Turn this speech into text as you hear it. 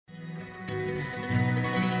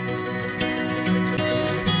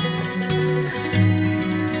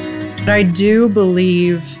But I do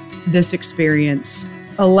believe this experience,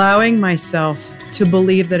 allowing myself to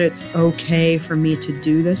believe that it's okay for me to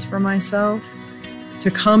do this for myself, to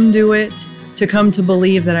come do it, to come to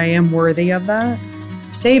believe that I am worthy of that,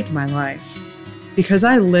 saved my life. Because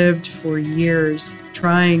I lived for years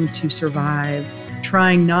trying to survive,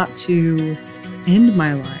 trying not to end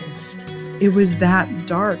my life. It was that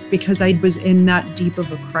dark because I was in that deep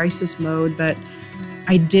of a crisis mode that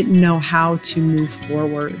I didn't know how to move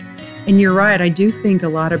forward. And you're right, I do think a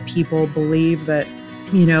lot of people believe that,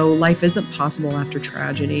 life isn't possible after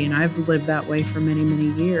tragedy, and I've lived that way for many, many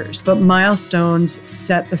years. But Milestones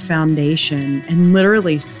set the foundation and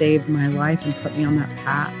literally saved my life and put me on that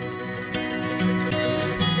path.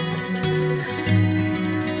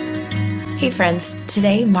 Hey friends,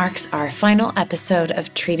 today marks our final episode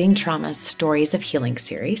of Treating Trauma's Stories of Healing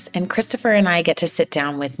series, and Christopher and I get to sit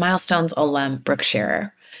down with Milestones alum Brooke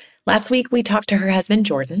Scherer. Last week, we talked to her husband,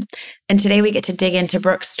 Jordan, and today we get to dig into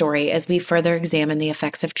Brooke's story as we further examine the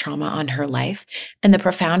effects of trauma on her life and the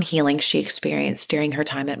profound healing she experienced during her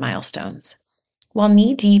time at Milestones. While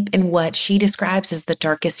knee-deep in what she describes as the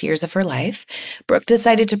darkest years of her life, Brooke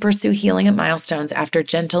decided to pursue healing at Milestones after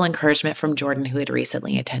gentle encouragement from Jordan, who had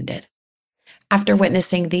recently attended. After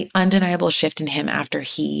witnessing the undeniable shift in him after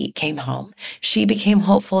he came home, she became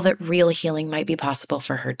hopeful that real healing might be possible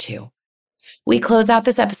for her too. We close out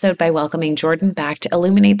this episode by welcoming Jordan back to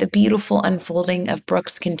illuminate the beautiful unfolding of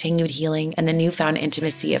Brooke's continued healing and the newfound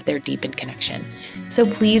intimacy of their deepened connection. So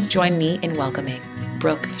please join me in welcoming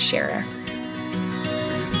Brooke Scherer.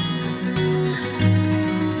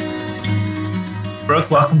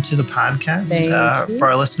 Brooke, welcome to the podcast. Thank you. For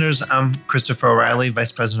our listeners, I'm Christopher O'Reilly,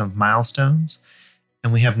 Vice President of Milestones,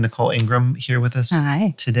 and we have Nicole Ingram here with us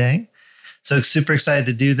today. So super excited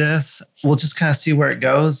to do this. We'll just kind of see where it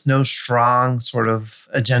goes. No strong sort of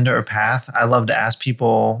agenda or path. I love to ask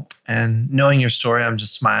people, and knowing your story, I'm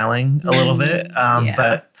just smiling a little bit.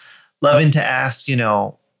 But loving to ask,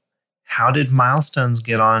 how did Milestones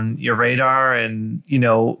get on your radar? And,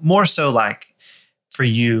 more so like for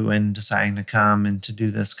you and deciding to come and to do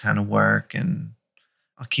this kind of work. And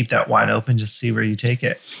I'll keep that wide open, just see where you take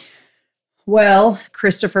it. Well,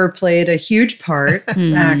 Christopher played a huge part,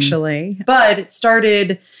 actually. But it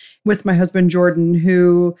started with my husband, Jordan,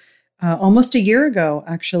 who almost a year ago,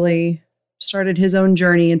 actually, started his own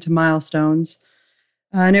journey into Milestones.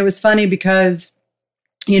 And it was funny because,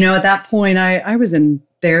 at that point, I was in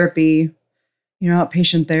therapy,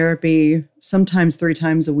 outpatient therapy, sometimes 3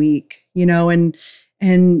 times a week,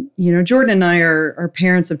 and Jordan and I are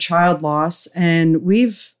parents of child loss, and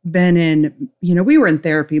we've been in, we were in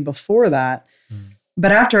therapy before that.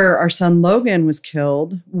 But after our son Logan was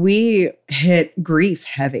killed, we hit grief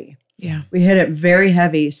heavy. Yeah. We hit it very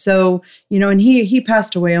heavy. So, and he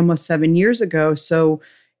passed away almost 7 years ago. So,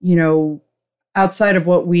 outside of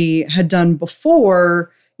what we had done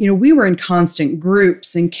before, we were in constant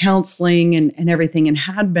groups and counseling and everything, and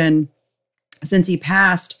had been since he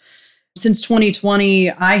passed. Since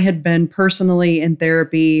 2020, I had been personally in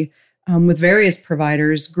therapy with various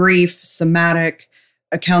providers, grief, somatic,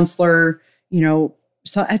 a counselor,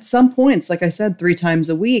 so at some points, like I said, 3 times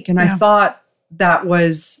a week. And I thought I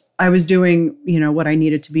was doing, what I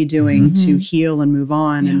needed to be doing to heal and move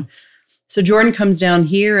on. And so Jordan comes down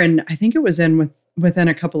here, and I think it was within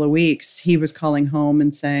a couple of weeks, he was calling home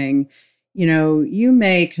and saying, you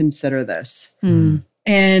may consider this.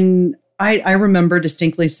 And I remember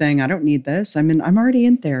distinctly saying, I don't need this. I'm already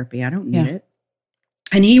in therapy. I don't need it.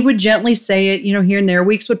 And he would gently say it, here and there.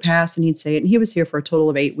 Weeks would pass and he'd say it. And he was here for a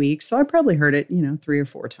total of 8 weeks. So I probably heard it, 3 or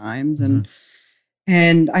 4 times.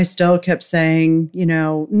 And I still kept saying,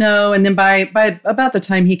 no. And then by about the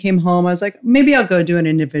time he came home, I was like, maybe I'll go do an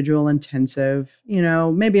individual intensive.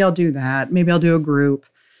 Maybe I'll do that. Maybe I'll do a group.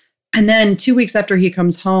 And then 2 weeks after he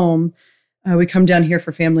comes home, we come down here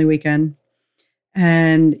for family weekend.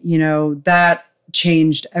 And, that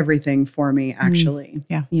changed everything for me, actually.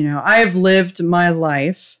 I've lived my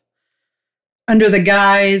life under the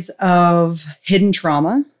guise of hidden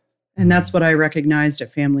trauma. And that's what I recognized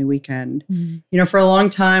at family weekend. For a long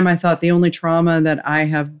time, I thought the only trauma that I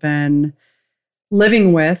have been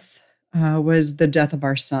living with was the death of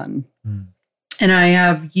our son. And I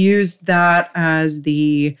have used that as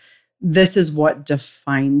this is what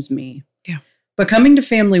defines me. But coming to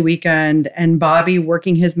family weekend and Bobby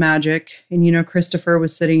working his magic, and, Christopher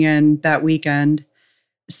was sitting in that weekend,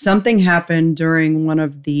 something happened during one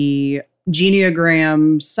of the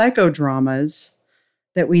Geneagram psychodramas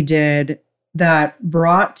that we did that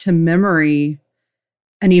brought to memory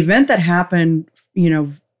an event that happened,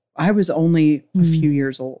 I was only a few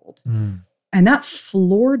years old. And that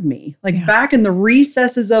floored me. Like back in the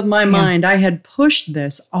recesses of my mind, I had pushed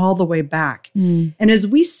this all the way back. And as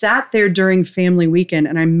we sat there during family weekend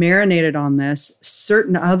and I marinated on this,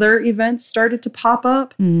 certain other events started to pop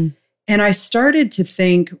up. And I started to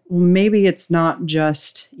think, well, maybe it's not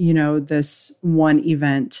just, this one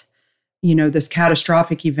event, this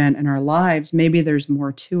catastrophic event in our lives. Maybe there's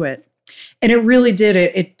more to it. And it really did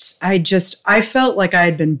it. I felt like I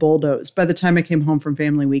had been bulldozed by the time I came home from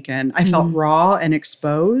family weekend. I felt raw and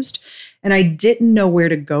exposed, and I didn't know where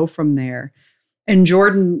to go from there. And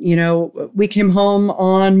Jordan, we came home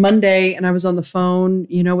on Monday and I was on the phone,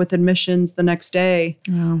 with admissions the next day.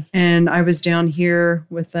 Wow. And I was down here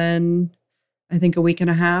within, I think, a week and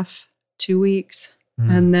a half, 2 weeks.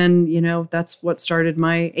 And then, that's what started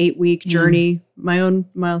my 8-week journey, my own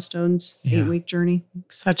Milestones 8-week journey.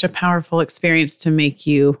 Such a powerful experience to make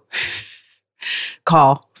you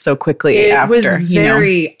call so quickly it was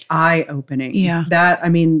very eye-opening. Yeah. That,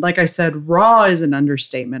 like I said, raw is an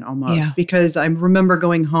understatement almost because I remember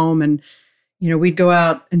going home and, we'd go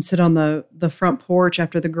out and sit on the front porch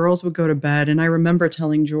after the girls would go to bed. And I remember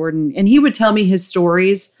telling Jordan, and he would tell me his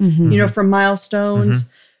stories, from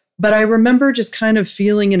Milestones. But I remember just kind of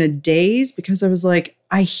feeling in a daze because I was like,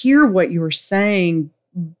 I hear what you're saying,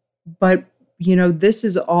 but, this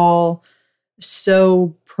is all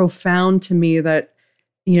so profound to me that,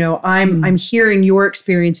 I'm hearing your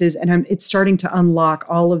experiences and it's starting to unlock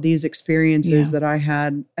all of these experiences that I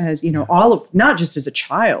had as, all of, not just as a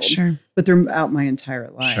child, but throughout my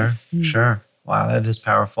entire life. Sure. Wow, that is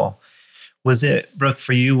powerful. Was it, Brooke,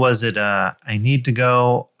 for you, was it I need to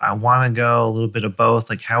go, I want to go, a little bit of both?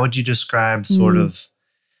 Like, how would you describe sort of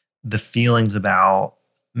the feelings about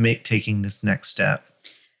taking this next step?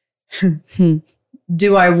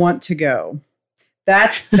 Do I want to go?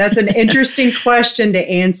 That's an interesting question to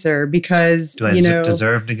answer because, do I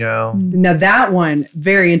deserve to go? Now that one,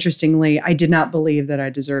 very interestingly, I did not believe that I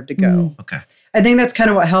deserved to go. Okay. I think that's kind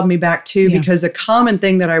of what held me back too, because a common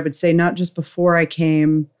thing that I would say, not just before I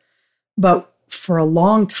came, but for a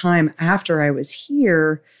long time after I was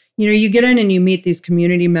here, you get in and you meet these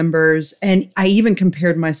community members. And I even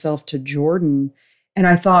compared myself to Jordan. And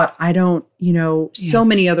I thought, I don't, so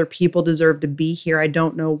many other people deserve to be here. I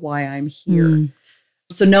don't know why I'm here.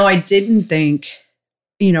 So no, I didn't think,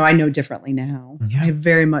 I know differently now. I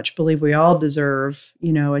very much believe we all deserve,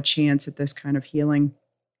 a chance at this kind of healing.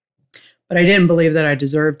 But I didn't believe that I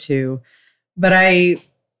deserved to. But I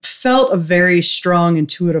felt a very strong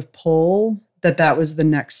intuitive pull that was the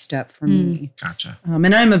next step for me. Gotcha.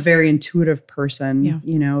 And I'm a very intuitive person,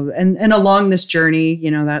 and along this journey,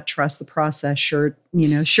 that trust the process shirt,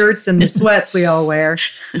 shirts and the sweats we all wear.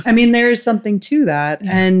 There is something to that.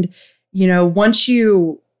 Yeah. And, once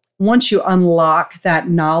you unlock that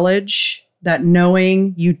knowledge, that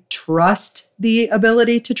knowing, you trust the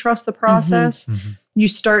ability to trust the process, you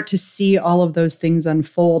start to see all of those things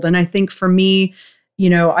unfold. And I think for me,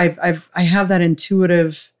 I had that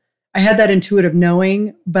intuitive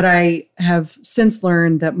knowing, but I have since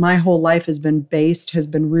learned that my whole life has been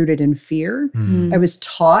rooted in fear. I was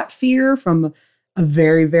taught fear from a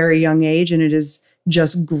very, very young age, and it has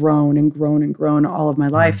just grown and grown and grown all of my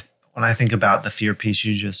life. When I think about the fear piece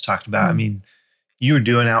you just talked about, you were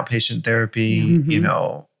doing outpatient therapy,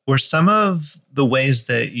 were some of the ways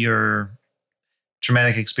that your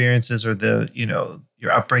traumatic experiences or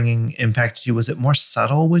your upbringing impacted you, was it more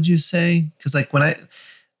subtle, would you say? Because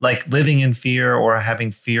living in fear or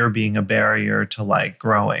having fear being a barrier to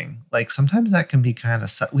growing, sometimes that can be kind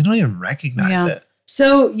of, we don't even recognize it.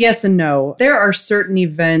 So yes and no. There are certain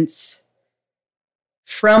events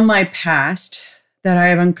from my past that I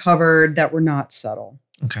have uncovered that were not subtle.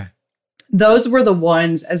 Okay. Those were the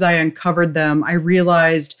ones, as I uncovered them, I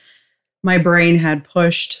realized my brain had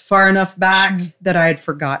pushed far enough back that I had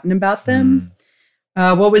forgotten about them.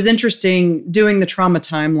 What was interesting, doing the trauma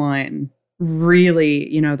timeline,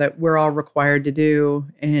 really, that we're all required to do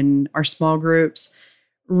in our small groups,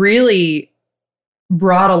 really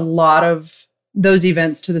brought a lot of those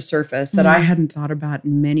events to the surface that I hadn't thought about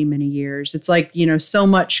in many, many years. It's like, so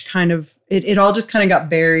much kind of, it all just kind of got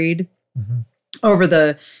buried over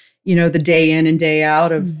the, the day in and day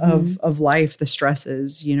out of life, the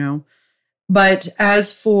stresses, But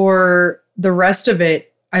as for the rest of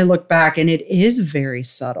it, I look back and it is very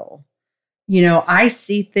subtle. I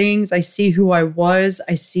see things, I see who I was,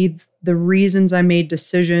 I see the reasons I made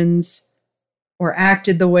decisions or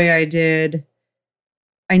acted the way I did.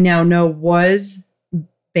 I now know was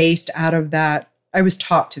based out of that. I was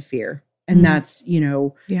taught to fear. And that's,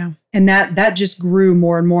 and that just grew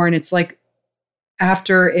more and more. And it's like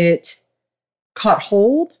after it caught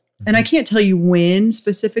hold, And I can't tell you when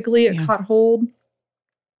specifically it caught hold,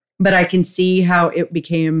 but I can see how it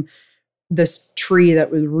became this tree that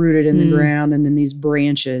was rooted in the ground, and then these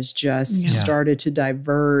branches just started to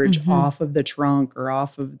diverge off of the trunk or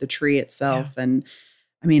off of the tree itself. And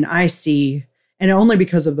I mean, I see, and only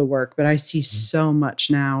because of the work, but I see so much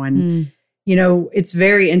now. And, you know, it's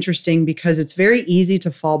very interesting because it's very easy to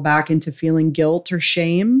fall back into feeling guilt or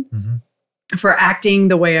shame for acting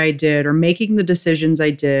the way I did or making the decisions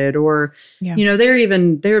I did. Or, you know, there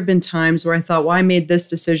have been times where I thought, well, I made this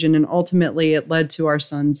decision and ultimately it led to our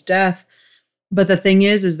son's death. But the thing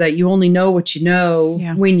is that you only know what you know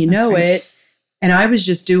when you know it. And I was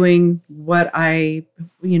just doing what I,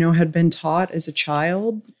 you know, had been taught as a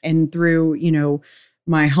child and through, you know,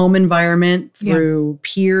 my home environment, through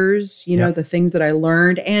peers, you know, the things that I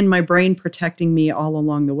learned and my brain protecting me all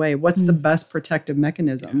along the way. What's the best protective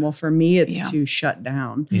mechanism? Well, for me, it's to shut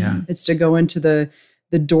down. It's to go into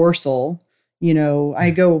the dorsal. You know,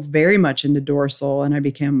 I go very much into dorsal and I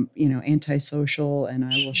became, you know, antisocial and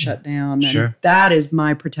I will shut down. And that is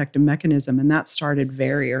my protective mechanism. And that started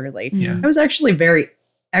very early. I was actually very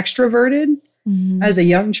extroverted as a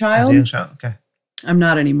young child. As a young child, okay. I'm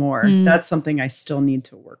not anymore. That's something I still need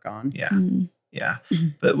to work on.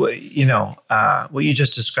 But what, you know, what you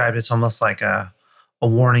just described, it's almost like a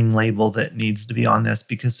warning label that needs to be on this,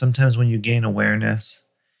 because sometimes when you gain awareness,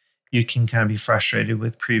 you can kind of be frustrated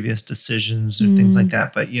with previous decisions or things like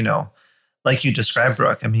that. But, you know, like you described,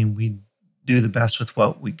 Brooke, I mean, we do the best with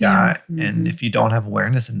what we got. And if you don't have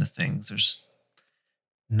awareness into things, there's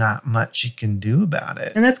not much you can do about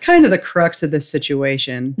it. And that's kind of the crux of this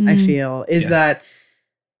situation, I feel, is that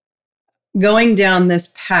going down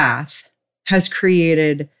this path has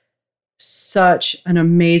created such an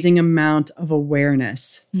amazing amount of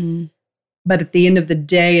awareness. But at the end of the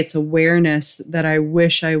day, it's awareness that I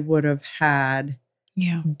wish I would have had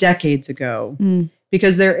decades ago.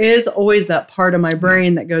 Because there is always that part of my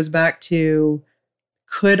brain that goes back to,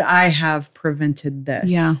 could I have prevented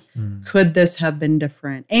this? Could this have been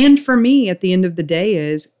different? And for me, at the end of the day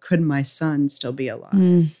is, could my son still be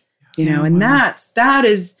alive? You know, and that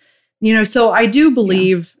is, you know, so I do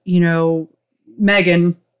believe, you know,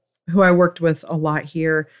 Megan, who I worked with a lot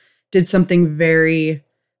here, did something very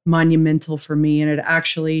monumental for me, and it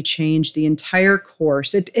actually changed the entire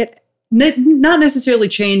course. It not necessarily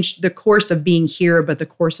changed the course of being here, but the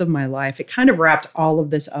course of my life. It kind of wrapped all of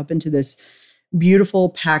this up into this beautiful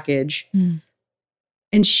package.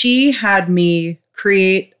 And she had me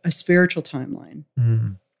create a spiritual timeline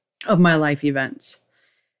of my life events.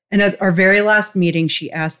 And at our very last meeting,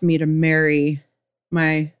 she asked me to marry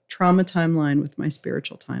my trauma timeline with my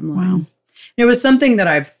spiritual timeline. It was something that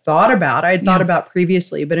I've thought about. I had thought about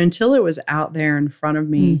previously, but until it was out there in front of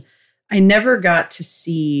me, I never got to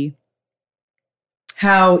see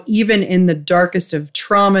how even in the darkest of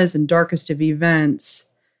traumas and darkest of events,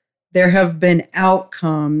 there have been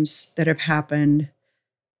outcomes that have happened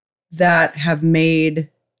that have made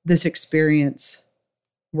this experience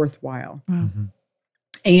worthwhile.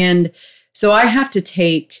 And so I have to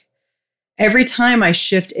take, every time I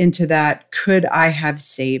shift into that, could I have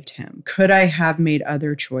saved him? Could I have made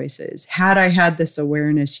other choices? Had I had this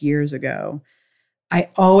awareness years ago, I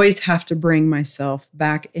always have to bring myself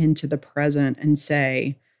back into the present and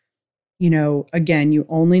say, you know, again, you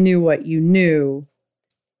only knew what you knew,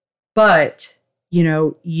 but, you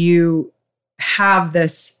know, you have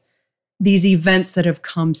these events that have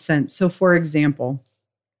come since. So for example,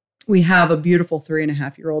 we have a beautiful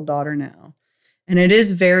 3.5-year-old daughter now. And it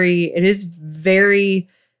is very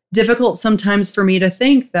difficult sometimes for me to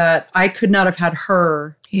think that I could not have had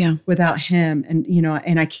her without him. And, you know,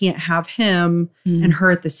 and I can't have him and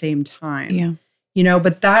her at the same time. You know,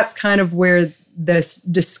 but that's kind of where this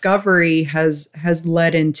discovery has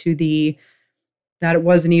led into that it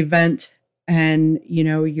was an event and, you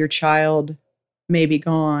know, your child may be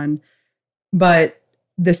gone, but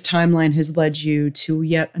this timeline has led you to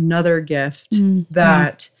yet another gift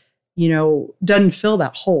that, you know, doesn't fill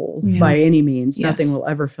that hole by any means. Nothing will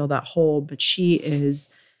ever fill that hole, but she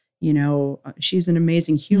is, you know, she's an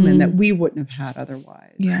amazing human that we wouldn't have had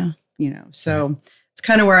otherwise. You know, so it's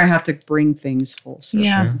kind of where I have to bring things full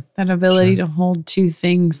circle. That ability to hold two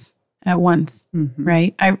things at once,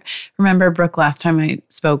 right? I remember, Brooke, last time I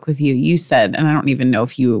spoke with you, you said, and I don't even know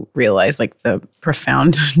if you realize like the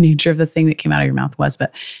profound nature of the thing that came out of your mouth was,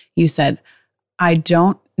 but you said, I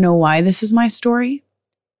don't know why this is my story,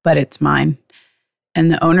 but it's mine. And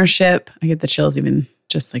the ownership, I get the chills even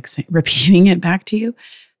just like repeating it back to you,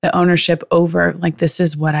 the ownership over like, this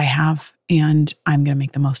is what I have and I'm going to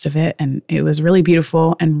make the most of it. And it was really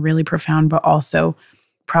beautiful and really profound, but also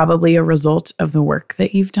probably a result of the work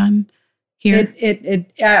that you've done here?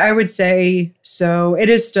 I would say so. It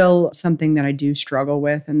is still something that I do struggle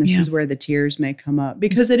with. And this is where the tears may come up,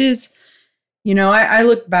 because it is, I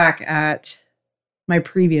look back at my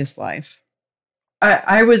previous life.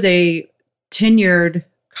 I was a tenured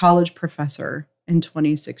college professor in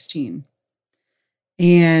 2016.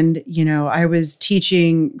 And, I was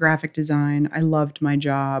teaching graphic design. I loved my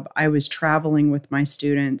job. I was traveling with my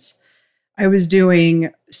students. I was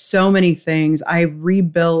doing so many things. I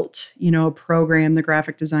rebuilt, a program, the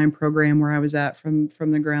graphic design program where I was at from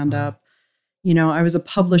the ground up. I was a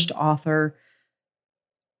published author.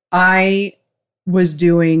 I was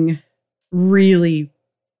doing really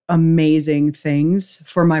amazing things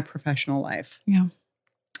for my professional life. Yeah.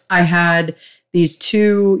 I had these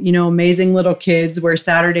two, amazing little kids where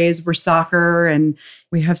Saturdays were soccer, and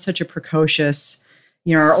we have such a precocious,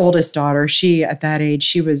 our oldest daughter, she at that age,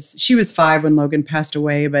 she was 5 when Logan passed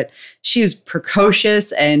away, but she was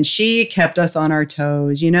precocious and she kept us on our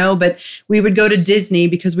toes, but we would go to Disney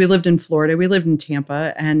because we lived in Florida. We lived in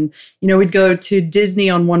Tampa, and, we'd go to Disney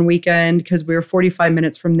on one weekend because we were 45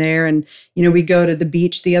 minutes from there. And, we'd go to the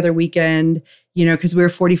beach the other weekend, because we were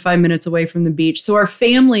 45 minutes away from the beach. So our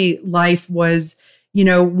family life was,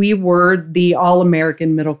 we were the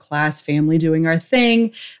all-American middle-class family doing our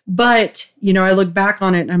thing. But, I look back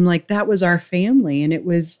on it and I'm like, that was our family and it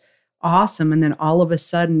was awesome. And then all of a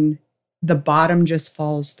sudden, the bottom just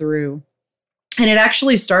falls through. And it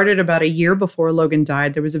actually started about a year before Logan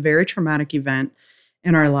died. There was a very traumatic event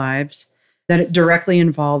in our lives that directly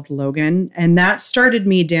involved Logan. And that started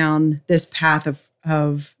me down this path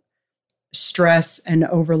of stress and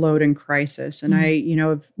overload and crisis. And I,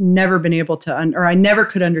 have never been able to, I never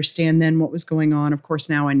could understand then what was going on. Of course,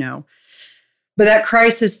 now I know. But that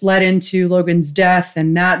crisis led into Logan's death,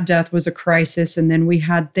 and that death was a crisis. And then we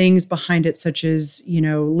had things behind it, such as,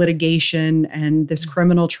 litigation and this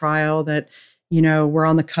criminal trial that, we're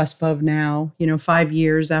on the cusp of now, 5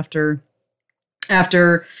 years after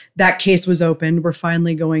that case was opened, we're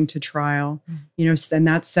finally going to trial, and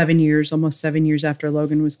that's 7 years, almost 7 years after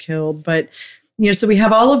Logan was killed. But, so we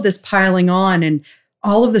have all of this piling on and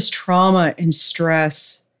all of this trauma and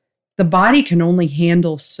stress. The body can only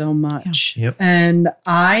handle so much. Yep. And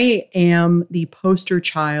I am the poster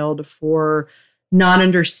child for not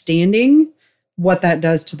understanding what that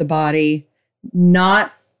does to the body,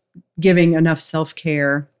 not giving enough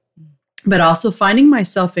self-care, but also finding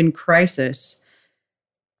myself in crisis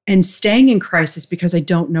and staying in crisis because I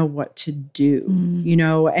don't know what to do,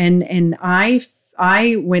 and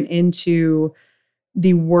I went into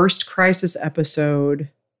the worst crisis episode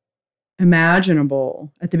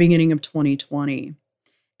imaginable at the beginning of 2020.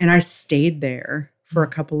 And I stayed there for a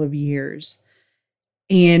couple of years.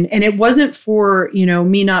 And it wasn't for,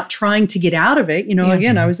 me not trying to get out of it.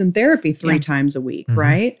 Again, I was in therapy 3 times a week,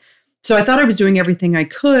 right? So I thought I was doing everything I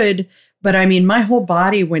could. But I mean, my whole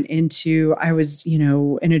body went into, I was, in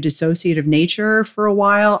a dissociative nature for a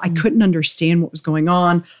while. I couldn't understand what was going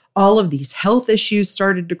on. All of these health issues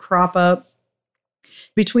started to crop up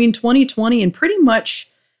between 2020 and pretty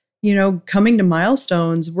much, coming to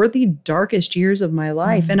Milestones were the darkest years of my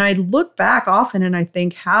life. And I look back often and I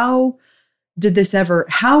think, how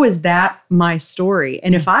is that my story?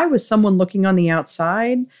 And if I was someone looking on the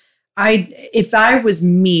outside, if I was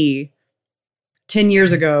me 10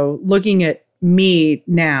 years ago, looking at me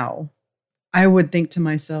now, I would think to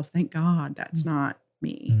myself, thank God that's not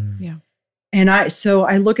me. Yeah. And I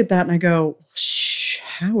look at that and I go,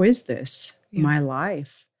 how is this my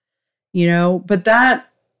life? But that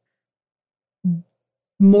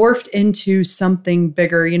morphed into something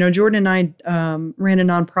bigger. Jordan and I ran a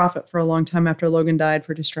nonprofit for a long time after Logan died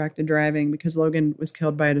for distracted driving, because Logan was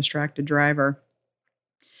killed by a distracted driver.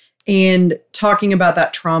 And talking about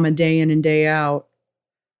that trauma day in and day out,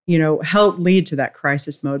 helped lead to that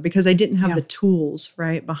crisis mode, because I didn't have the tools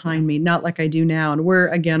right behind me, not like I do now. And we're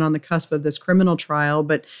again on the cusp of this criminal trial,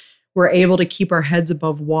 but we're able to keep our heads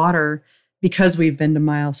above water because we've been to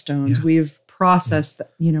Milestones. Yeah. We've processed,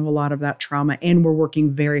 a lot of that trauma, and we're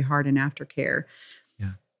working very hard in aftercare.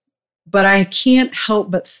 Yeah. But I can't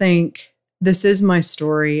help but think, this is my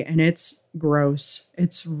story, and it's gross.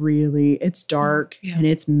 It's dark and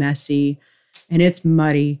it's messy and it's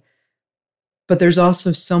muddy. But there's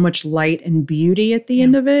also so much light and beauty at the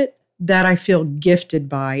end of it that I feel gifted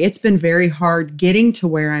by. It's been very hard getting to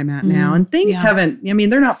where I'm at now. And things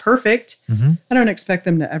they're not perfect. I don't expect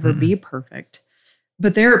them to ever be perfect.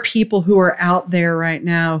 But there are people who are out there right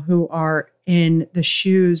now who are in the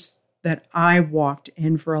shoes that I walked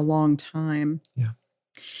in for a long time. Yeah.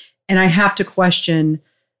 And I have to question,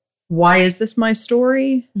 why is this my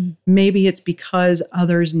story? Maybe it's because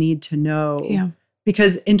others need to know. Yeah.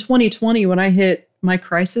 Because in 2020, when I hit my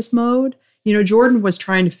crisis mode, Jordan was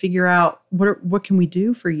trying to figure out what can we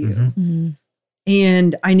do for you? Mm-hmm.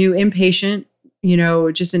 And I knew inpatient,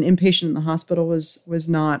 just an inpatient in the hospital was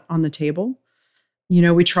not on the table.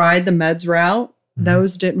 We tried the meds route.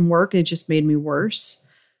 Those didn't work. It just made me worse.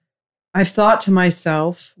 I've thought to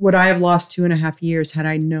myself, would I have lost 2.5 years had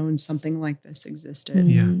I known something like this existed?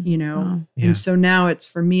 Yeah. And so now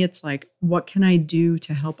for me, it's like, what can I do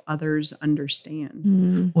to help others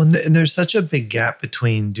understand? Well, and there's such a big gap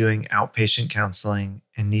between doing outpatient counseling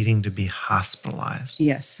and needing to be hospitalized.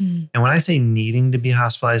 Yes. And when I say needing to be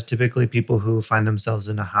hospitalized, typically people who find themselves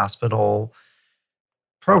in a hospital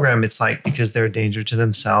program, it's like because they're a danger to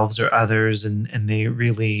themselves or others, and they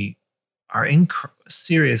really are in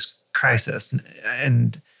serious crisis,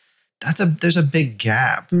 and there's a big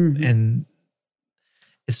gap. And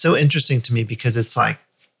it's so interesting to me because it's like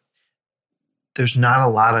there's not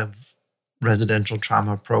a lot of residential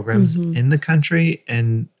trauma programs in the country,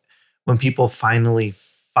 and when people finally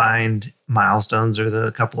find Milestones or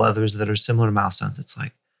the couple others that are similar to Milestones, it's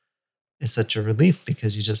like it's such a relief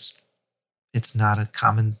because it's not a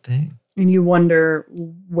common thing. And you wonder,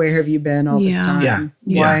 where have you been all this time?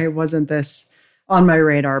 Why wasn't this on my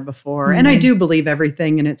radar before? And I do believe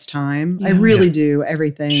everything in its time. I really do,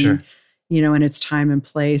 everything, in its time and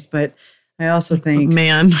place. But I also think,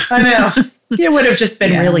 man, I know, it would have just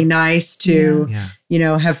been really nice to,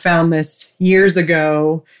 have found this years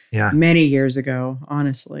ago, many years ago,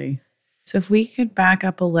 honestly. So if we could back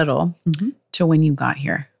up a little to when you got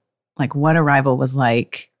here, like what arrival was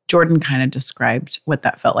like. Jordan kind of described what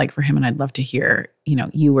that felt like for him. And I'd love to hear,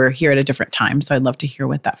 you were here at a different time. So I'd love to hear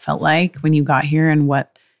what that felt like when you got here and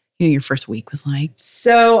what, your first week was like.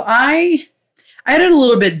 So I had it a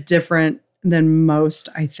little bit different than most,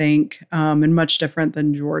 I think, and much different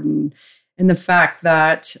than Jordan, in the fact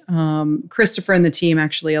that Christopher and the team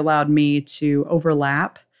actually allowed me to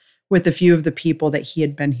overlap with a few of the people that he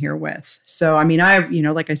had been here with. So, I mean,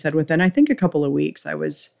 like I said, within, I think, a couple of weeks, I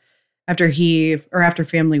was, after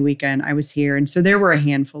family weekend, I was here. And so there were a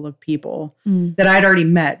handful of people that I'd already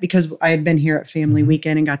met because I had been here at family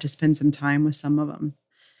weekend and got to spend some time with some of them.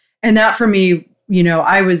 And that for me,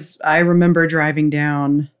 I remember driving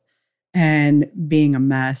down and being a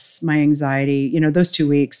mess, my anxiety, those 2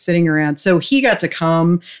 weeks sitting around. So he got to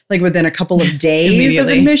come like within a couple of days of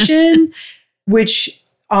admission, which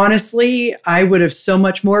honestly, I would have so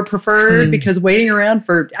much more preferred because waiting around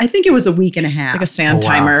for, I think it was a week and a half. Like a sand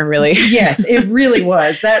timer, really. Yes, it really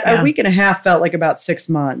was. A week and a half felt like about 6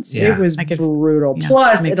 months. Yeah. It was brutal. Yeah,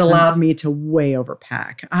 plus, it allowed me to way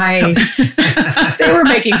overpack. They were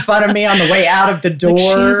making fun of me on the way out of the door. Like,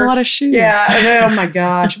 she has a lot of shoes. Yeah. Oh my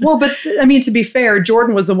gosh. Well, but I mean, to be fair,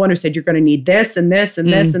 Jordan was the one who said, you're going to need this and this and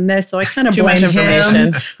this and this. So I kind of blamed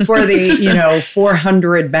him for the,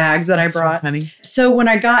 400 bags that I brought. So funny. So when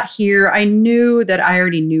I got here, I knew that I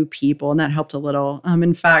already knew people, and that helped a little.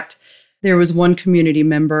 In fact, there was one community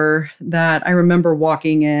member that I remember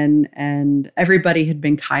walking in, and everybody had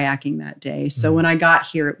been kayaking that day. So when I got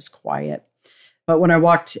here, it was quiet. But when I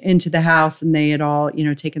walked into the house and they had all,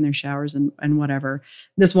 taken their showers and whatever,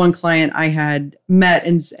 this one client I had met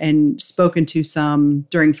and spoken to some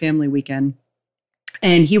during family weekend.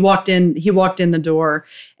 And he walked in the door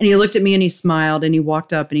and he looked at me and he smiled and he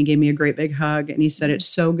walked up and he gave me a great big hug and he said, "It's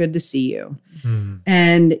so good to see you."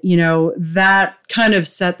 And, that kind of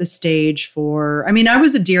set the stage for, I mean, I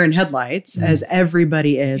was a deer in headlights as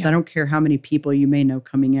everybody is. Yeah. I don't care how many people you may know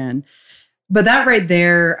coming in. But that right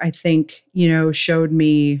there, I think, showed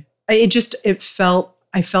me, I felt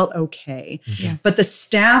okay. Yeah. But the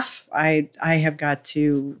staff, I have got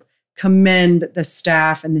to commend the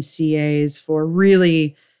staff and the CAs for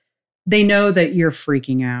really, they know that you're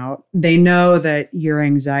freaking out. They know that your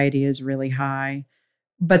anxiety is really high,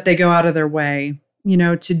 but they go out of their way,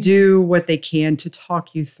 to do what they can to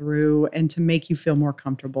talk you through and to make you feel more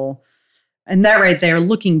comfortable. And that right there,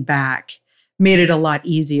 looking back, made it a lot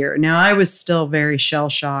easier. Now, I was still very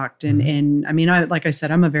shell-shocked. And I mean, like I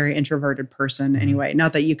said, I'm a very introverted person anyway.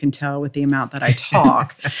 Not that you can tell with the amount that I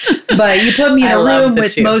talk. But you put me in a room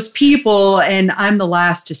with most people, and I'm the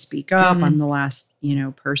last to speak up. I'm the last,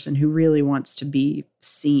 person who really wants to be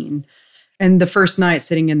seen. And the first night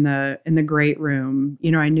sitting in the great room,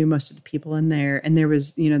 I knew most of the people in there, and there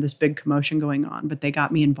was, this big commotion going on, but they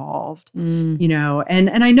got me involved, and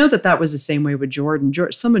I know that was the same way with Jordan.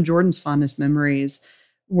 Some of Jordan's fondest memories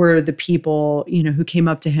were the people, who came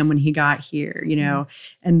up to him when he got here,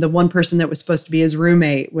 and the one person that was supposed to be his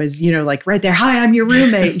roommate was, like right there, hi, I'm your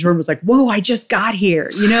roommate. And Jordan was like, whoa, I just got here,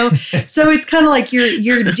 So it's kind of like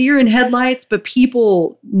you're deer in headlights, but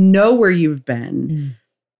people know where you've been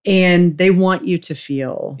and they want you to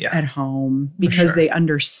feel at home because they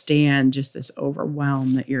understand just this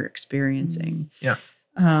overwhelm that you're experiencing. Yeah.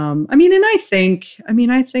 I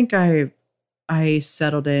think I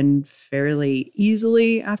settled in fairly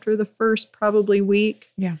easily after the first probably week.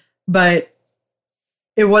 Yeah. But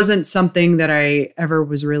it wasn't something that I ever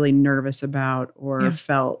was really nervous about or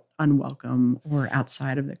felt unwelcome or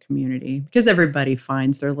outside of the community because everybody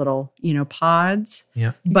finds their little, pods.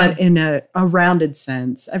 Yeah. But in a rounded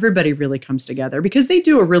sense, everybody really comes together because they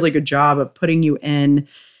do a really good job of putting you in.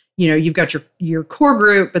 You've got your core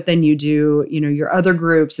group, but then you do, your other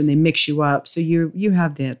groups and they mix you up. So you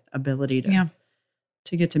have the ability to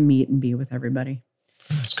get to meet and be with everybody.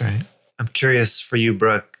 That's great. I'm curious for you,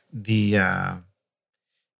 Brooke, the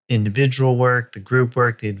individual work, the group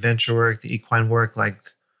work, the adventure work, the equine work, like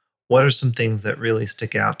what are some things that really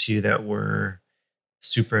stick out to you that were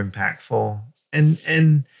super impactful?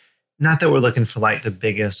 And not that we're looking for like the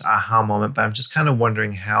biggest aha moment, but I'm just kind of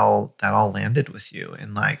wondering how that all landed with you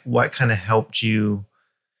and like what kind of helped you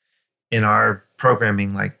in our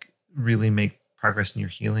programming, like really make progress in your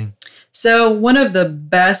healing? So one of the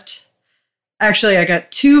best, actually, I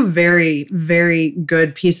got two very, very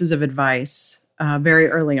good pieces of advice very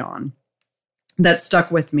early on that stuck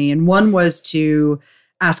with me. And one was to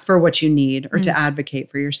ask for what you need or to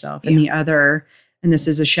advocate for yourself. And the other, and this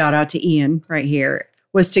is a shout out to Ian right here,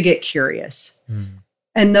 was to get curious.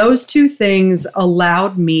 And those two things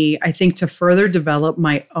allowed me, I think, to further develop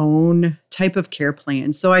my own type of care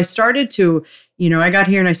plan. So I started to, I got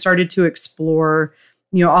here and I started to explore,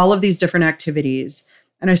 all of these different activities.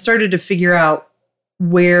 And I started to figure out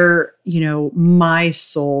where, my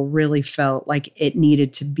soul really felt like it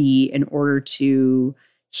needed to be in order to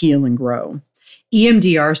heal and grow.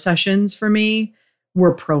 EMDR sessions for me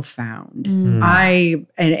were profound.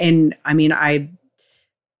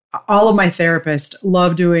 All of my therapists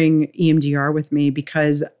love doing EMDR with me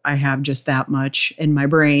because I have just that much in my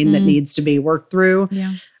brain that needs to be worked through.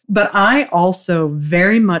 Yeah. But I also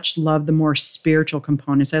very much love the more spiritual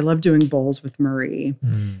components. I love doing bowls with Marie.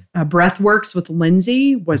 Breathworks with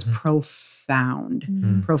Lindsay was profound.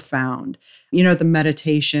 The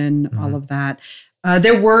meditation, all of that.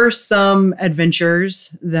 There were some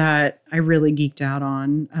adventures that I really geeked out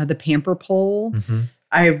on. The pamper pole.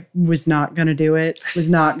 I was not going to do it. Is this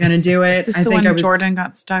the one Jordan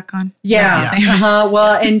got stuck on? Yeah.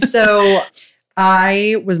 Well, and so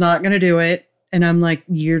I was not going to do it. And I'm like,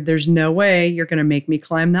 there's no way you're going to make me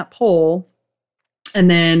climb that pole. And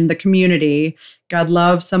then the community, God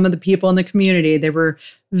love some of the people in the community. They were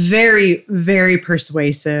very, very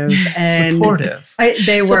persuasive and supportive.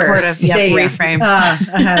 They were supportive. Yeah, reframe.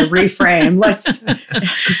 Reframe. Let's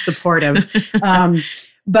supportive.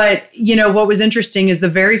 But, what was interesting is the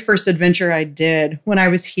very first adventure I did when I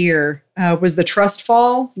was here was the trust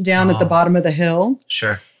fall down at the bottom of the hill.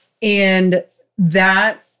 Sure. And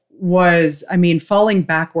that was, falling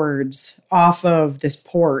backwards off of this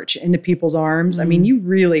porch into people's arms. You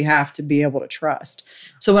really have to be able to trust.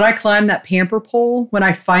 So when I climbed that pamper pole, when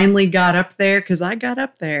I finally got up there, because I got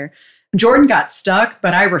up there, Jordan got stuck,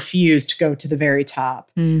 but I refused to go to the very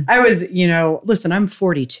top. I was, listen, I'm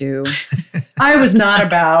 42. I was not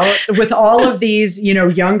about with all of these,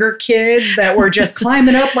 younger kids that were just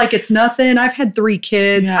climbing up like it's nothing. I've had 3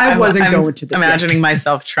 kids. Yeah, I wasn't going to the imagining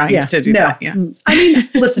myself trying to do that. Yeah.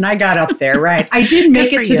 Listen, I got up there, right? I did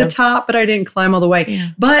make it to the top, but I didn't climb all the way. Yeah.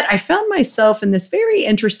 But I found myself in this very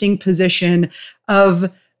interesting position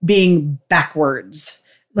of being backwards.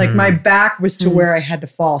 Like my back was to where I had to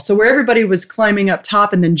fall. So where everybody was climbing up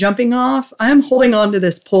top and then jumping off, I'm holding on to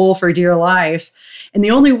this pole for dear life. And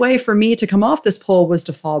the only way for me to come off this pole was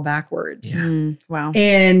to fall backwards. Yeah. Wow.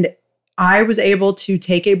 And I was able to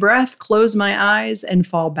take a breath, close my eyes, and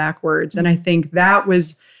fall backwards. And I think that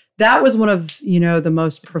was one of, the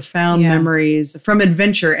most profound memories from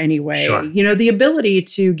adventure anyway. Sure. The ability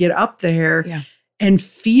to get up there and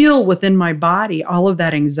feel within my body all of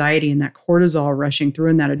that anxiety and that cortisol rushing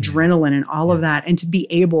through and that adrenaline and all of that. And to be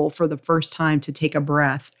able for the first time to take a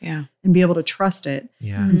breath and be able to trust it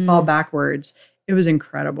and fall backwards. It was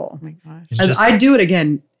incredible. Oh my gosh. I'd do it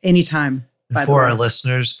again anytime. For our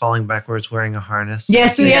listeners, falling backwards, wearing a harness.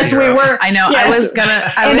 Yes, we were. I know. Yes. I was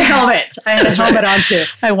gonna. And a helmet. I had a helmet on too.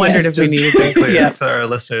 I wondered if we needed to. For our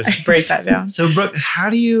listeners, break that down. So, Brooke, how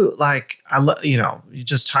do you you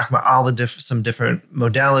just talk about all the some different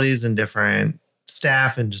modalities and different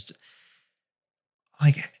staff, and just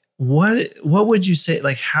like, what would you say,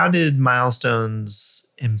 like, how did Milestones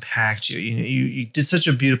impact you? You know, you did such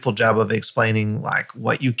a beautiful job of explaining like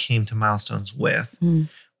what you came to Milestones with.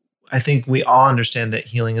 I think we all understand that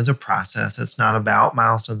healing is a process. It's not about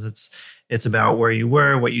milestones. It's about where you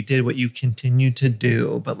were, what you did, what you continue to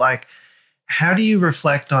do. But like, how do you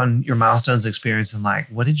reflect on your Milestones experience and like,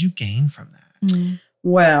 what did you gain from that?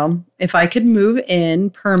 Well, if I could move in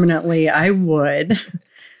permanently, I would.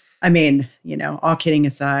 I mean, you know, all kidding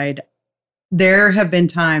aside, there have been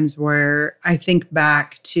times where I think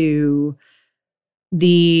back to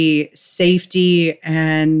the safety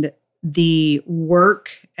and the work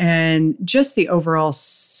and just the overall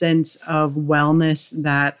sense of wellness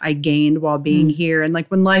that I gained while being here. And like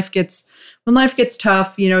when life gets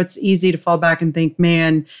tough, you know, it's easy to fall back and think,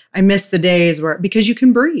 man, I miss the days where, because you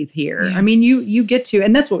can breathe here. Yeah. I mean, you get to,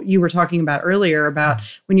 and that's what you were talking about earlier about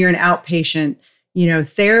when you're an outpatient, you know,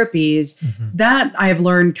 therapies that I have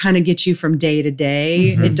learned kind of gets you from day to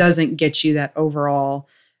day. It doesn't get you that overall.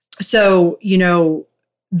 So, you know,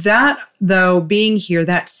 that though, being here,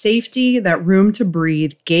 that safety, that room to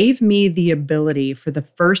breathe gave me the ability for the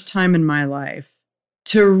first time in my life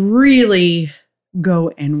to really go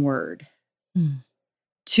inward,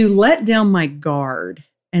 to let down my guard.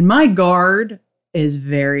 And my guard is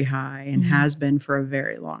very high and has been for a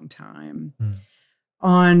very long time.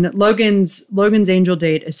 On Logan's angel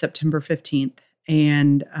date is September 15th.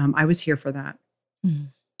 And I was here for that.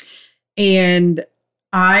 And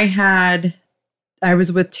I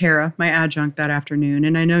was with Tara, my adjunct, that afternoon,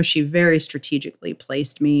 and I know she very strategically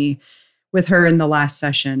placed me with her in the last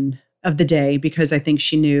session of the day because I think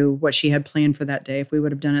she knew what she had planned for that day. If we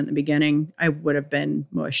would have done it in the beginning, I would have been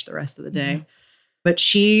mush the rest of the day. But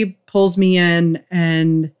she pulls me in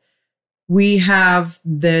and we have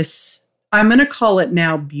this, I'm going to call it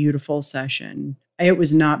now, beautiful session. It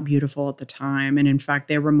was not beautiful at the time. And in fact,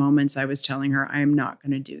 there were moments I was telling her, I am not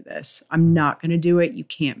going to do this. I'm not going to do it. You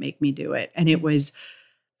can't make me do it. And it was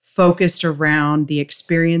focused around the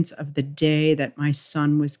experience of the day that my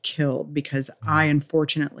son was killed because I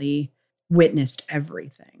unfortunately witnessed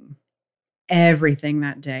everything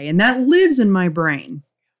that day. And that lives in my brain.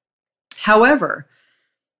 However,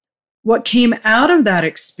 what came out of that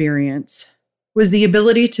experience was the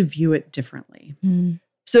ability to view it differently.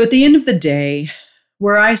 So at the end of the day,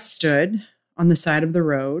 where I stood on the side of the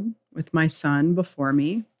road with my son before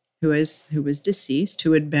me, who was deceased,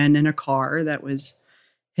 who had been in a car that was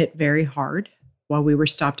hit very hard while we were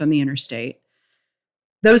stopped on the interstate.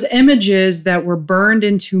 Those images that were burned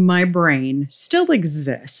into my brain still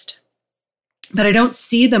exist, but I don't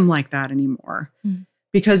see them like that anymore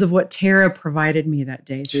because of what Tara provided me that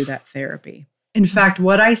day through that therapy. In fact,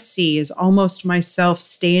 what I see is almost myself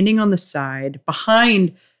standing on the side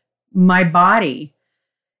behind my body,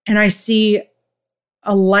 and I see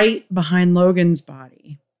a light behind Logan's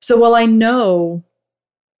body. So while I know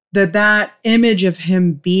that image of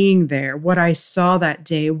him being there, what I saw that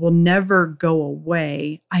day will never go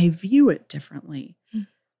away, I view it differently.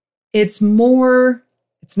 It's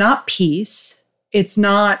not peace. It's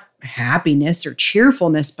not happiness or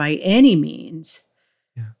cheerfulness by any means.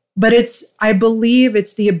 But I believe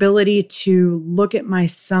it's the ability to look at my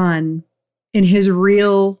son in his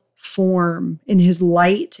real form, in his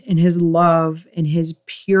light, in his love, in his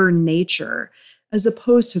pure nature, as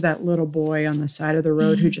opposed to that little boy on the side of the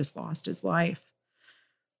road who just lost his life.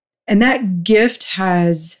 And that gift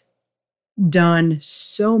has done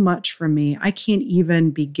so much for me. I can't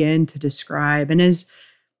even begin to describe. And as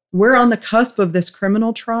we're on the cusp of this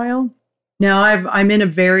criminal trial, now I'm in a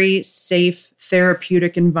very safe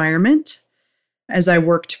therapeutic environment as I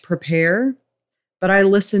work to prepare. But I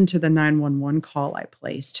listened to the 911 call I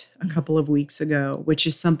placed a couple of weeks ago, which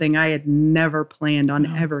is something I had never planned on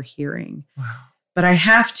ever hearing. But I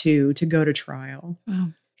have to go to trial.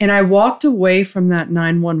 And I walked away from that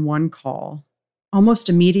 911 call almost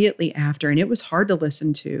immediately after, and it was hard to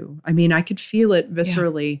listen to. I mean, I could feel it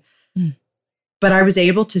viscerally. But I was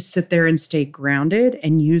able to sit there and stay grounded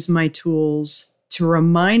and use my tools to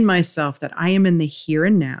remind myself that I am in the here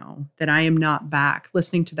and now, that I am not back.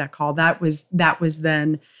 Listening to that call, that was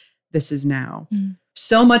then, this is now.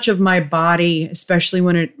 So much of my body, especially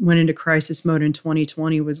when it went into crisis mode in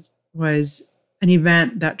 2020, was an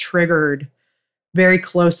event that triggered very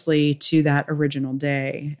closely to that original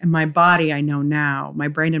day. And my body, I know now, my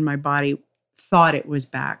brain and my body thought it was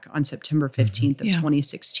back on September 15th of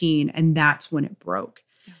 2016. And that's when it broke.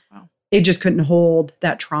 It just couldn't hold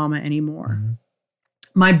that trauma anymore.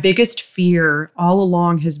 My biggest fear all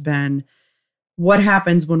along has been what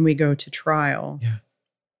happens when we go to trial.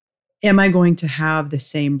 am I going to have the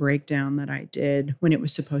same breakdown that I did when it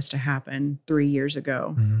was supposed to happen 3 years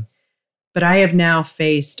ago? Mm-hmm. But I have now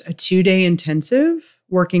faced a 2-day intensive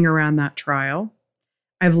working around that trial.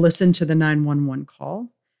 I've listened to the 911 call.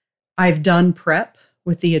 I've done prep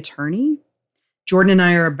with the attorney. Jordan and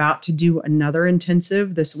I are about to do another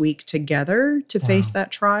intensive this week together to face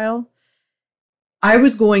that trial. I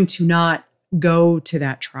was going to not go to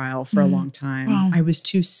that trial for a long time. Wow. I was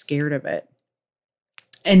too scared of it.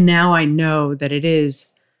 And now I know that it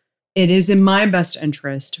is in my best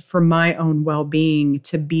interest for my own well-being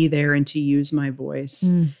to be there and to use my voice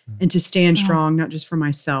and to stand strong, not just for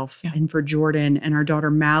myself and for Jordan and our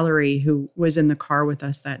daughter Mallory, who was in the car with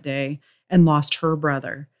us that day and lost her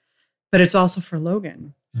brother. But it's also for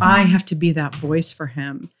Logan. I have to be that voice for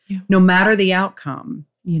him, no matter the outcome.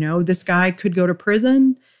 You know, this guy could go to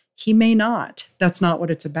prison. He may not. That's not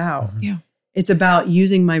what it's about. It's about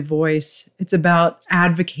using my voice. It's about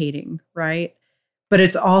advocating, right? But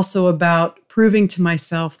it's also about proving to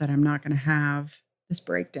myself that I'm not going to have this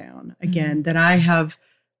breakdown again, that I have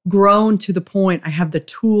grown to the point, I have the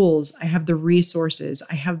tools, I have the resources,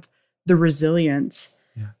 I have the resilience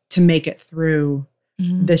to make it through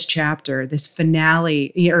this chapter, this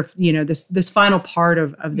finale, or, you know, this final part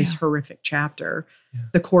of this horrific chapter,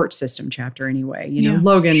 the court system chapter anyway. You know,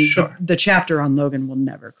 Logan, the chapter on Logan will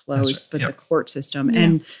never close, but the court system.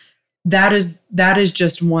 And that is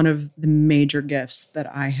just one of the major gifts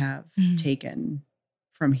that I have taken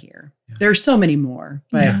from here. There are so many more,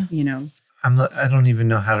 but you know. I don't even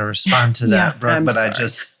know how to respond to that, Brooke, but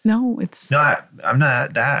sorry. I'm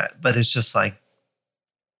not that, but it's just like,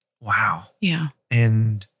 wow. Yeah.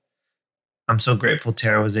 And I'm so grateful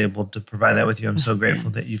Tara was able to provide that with you. I'm so grateful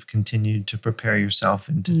that you've continued to prepare yourself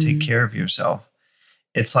and to take care of yourself.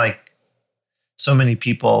 It's like so many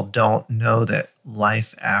people don't know that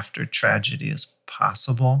life after tragedy is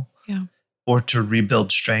possible, or to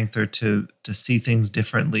rebuild strength, or to see things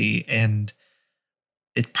differently. And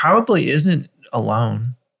it probably isn't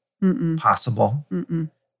alone possible.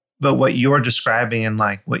 But what you're describing and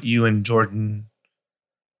like what you and Jordan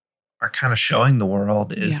are kind of showing the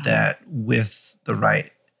world is that with the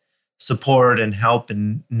right support and help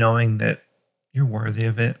and knowing that you're worthy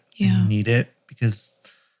of it and you need it, because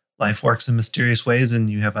life works in mysterious ways and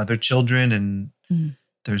you have other children and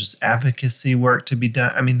there's advocacy work to be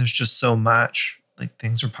done. I mean, there's just so much, like,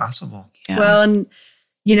 things are possible. Well, and,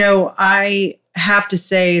 you know, I have to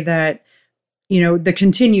say that, you know, the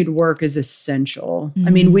continued work is essential. I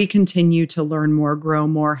mean, we continue to learn more, grow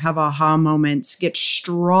more, have aha moments, get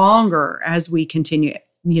stronger as we continue,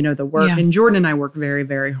 you know, the work. And Jordan and I work very,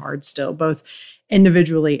 very hard still, both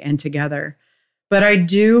individually and together. But I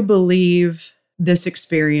do believe this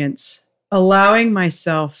experience, allowing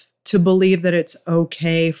myself to believe that it's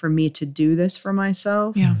okay for me to do this for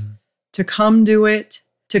myself, to come do it,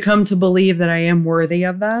 to come to believe that I am worthy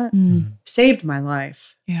of that, saved my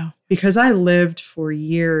life. Because I lived for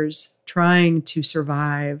years trying to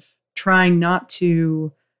survive, trying not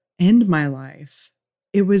to end my life.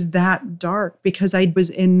 It was that dark because I was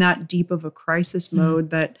in that deep of a crisis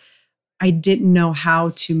mode that I didn't know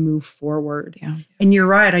how to move forward. And you're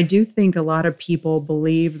right. I do think a lot of people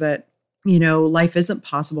believe that, you know, life isn't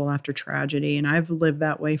possible after tragedy. And I've lived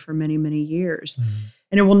that way for many, many years.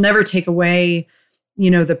 And it will never take away, you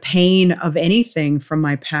know, the pain of anything from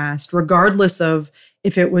my past, regardless of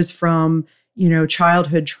if it was from, you know,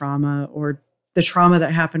 childhood trauma or the trauma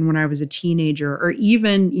that happened when I was a teenager, or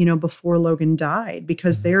even, you know, before Logan died,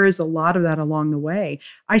 because there is a lot of that along the way.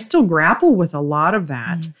 I still grapple with a lot of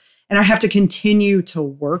that, and I have to continue to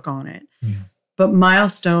work on it. But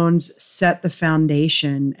Milestones set the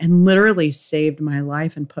foundation and literally saved my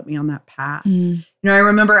life and put me on that path. You know, I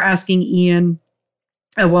remember asking Ian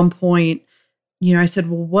at one point, you know, I said,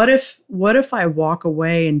 well, what if I walk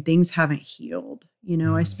away and things haven't healed? You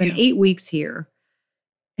know, I spent 8 weeks here.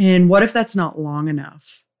 And what if that's not long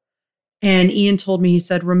enough? And Ian told me, he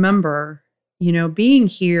said, remember, you know, being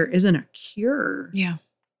here isn't a cure.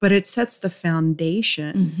 But it sets the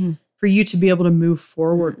foundation for you to be able to move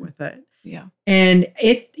forward with it. And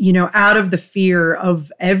it, you know, out of the fear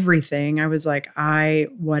of everything, I was like,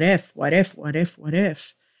 what if,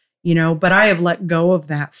 you know, but I have let go of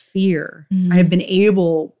that fear. I have been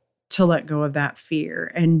able to let go of that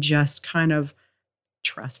fear and just kind of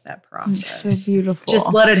trust that process. It's so beautiful.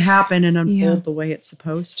 Just let it happen and unfold the way it's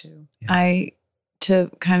supposed to.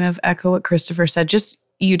 To kind of echo what Christopher said, just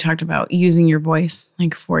you talked about using your voice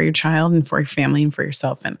like for your child and for your family and for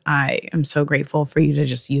yourself. And I am so grateful for you to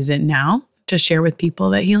just use it now to share with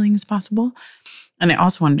people that healing is possible. And I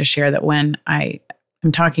also wanted to share that when I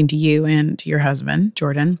am talking to you and to your husband,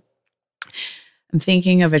 Jordan, I'm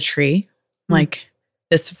thinking of a tree, like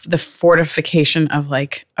the fortification of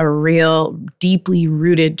like a real deeply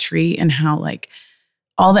rooted tree, and how like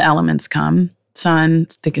all the elements come, sun,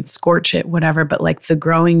 they could scorch it, whatever, but like the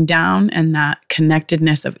growing down and that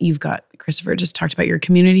connectedness of, you've got, Christopher just talked about your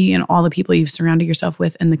community and all the people you've surrounded yourself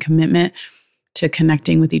with, and the commitment to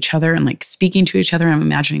connecting with each other and like speaking to each other. I'm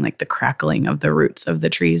imagining like the crackling of the roots of the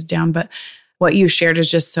trees down. But what you shared is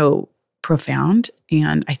just so profound,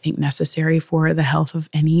 and I think necessary for the health of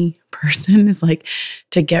any person, is like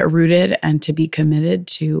to get rooted and to be committed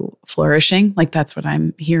to flourishing. Like that's what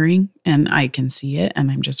I'm hearing, and I can see it,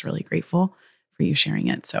 and I'm just really grateful for you sharing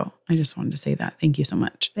it. So I just wanted to say that. Thank you so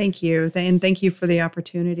much. Thank you. And thank you for the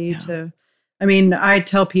opportunity to, I mean, I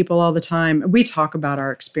tell people all the time, we talk about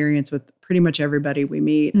our experience with pretty much everybody we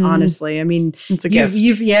meet, honestly. I mean, it's a gift.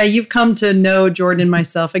 You've come to know Jordan and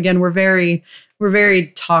myself. Again, we're very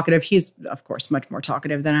talkative. He's, of course, much more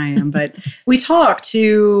talkative than I am, but we talk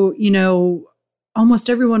to, almost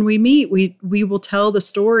everyone we meet. We will tell the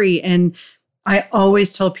story. And I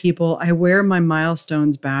always tell people I wear my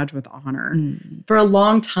Milestones badge with honor. For a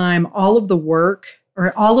long time, all of the work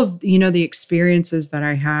or all of, the experiences that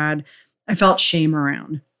I had, I felt shame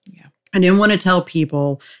around. I didn't want to tell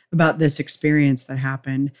people about this experience that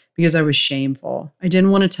happened because I was shameful. I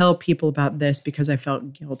didn't want to tell people about this because I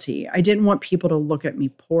felt guilty. I didn't want people to look at me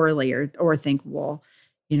poorly or think, well,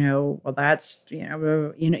 that's,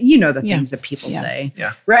 the things that people say.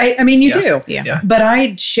 Yeah. Right? I mean, you do. Yeah. But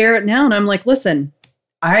I share it now and I'm like, listen,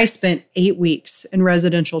 I spent 8 weeks in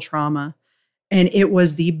residential trauma, and it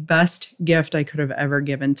was the best gift I could have ever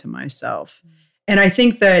given to myself. And I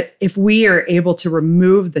think that if we are able to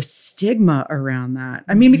remove the stigma around that,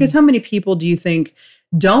 I mean, because how many people do you think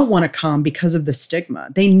don't want to come because of the stigma?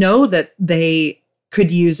 They know that they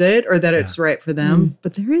could use it or that it's right for them,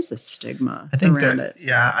 but there is a stigma around it.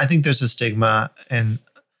 Yeah, I think there's a stigma. And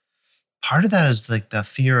part of that is like the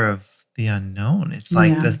fear of the unknown. It's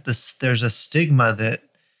like there's a stigma that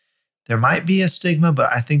there might be a stigma,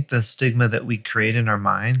 but I think the stigma that we create in our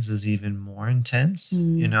minds is even more intense,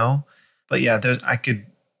 But yeah, I could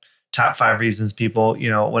top 5 reasons people,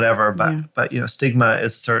 whatever. But stigma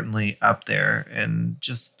is certainly up there, and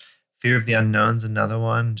just fear of the unknown is another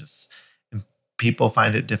one. Just people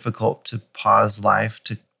find it difficult to pause life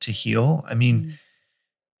to heal. I mean,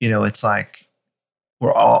 it's like a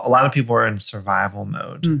lot of people are in survival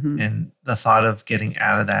mode, and the thought of getting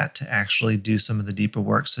out of that to actually do some of the deeper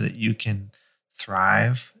work so that you can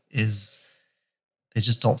thrive they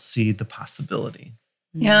just don't see the possibility.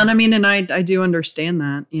 Yeah. And I mean, and I do understand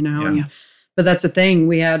that, but that's the thing.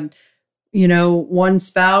 We had, one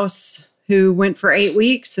spouse who went for 8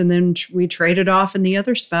 weeks, and then we traded off, and the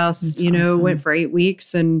other spouse, awesome. Went for 8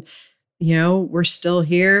 weeks, and, we're still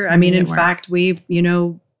here. I mean, in fact, we,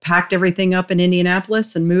 packed everything up in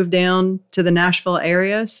Indianapolis and moved down to the Nashville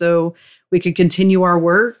area so we could continue our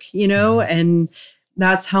work, and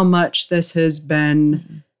that's how much this has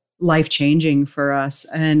been life-changing for us.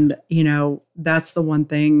 And, that's the one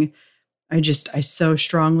thing I so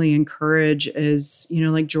strongly encourage is,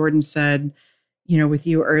 like Jordan said, with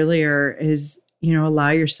you earlier is, allow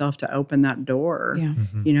yourself to open that door.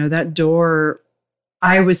 Yeah. That door,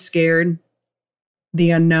 I was scared,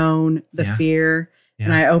 the unknown, the fear,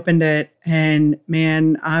 and I opened it, and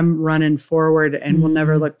man, I'm running forward and will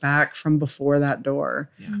never look back from before that door.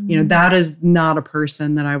 That is not a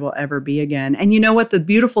person that I will ever be again. And you know what? The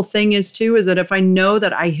beautiful thing is too, is that if I know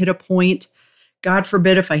that I hit a point, God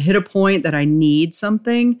forbid, if I hit a point that I need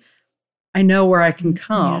something, I know where I can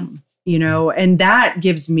come, and that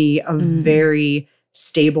gives me a very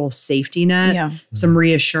stable safety net, some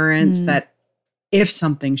reassurance that if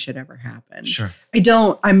something should ever happen. Sure.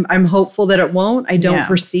 I'm hopeful that it won't. I don't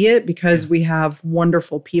foresee it because we have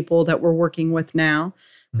wonderful people that we're working with now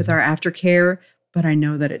with our aftercare, but I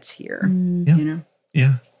know that it's here,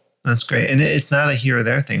 Yeah. That's great. And it's not a here or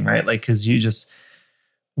there thing, right? Like, cause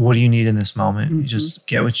what do you need in this moment? You just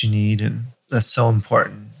get what you need. And that's so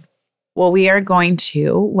important. Well, we are going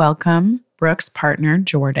to welcome Brooke's partner,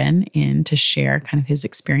 Jordan, in to share kind of his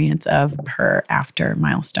experience of her after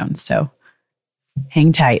Milestones. So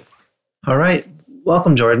hang tight. All right.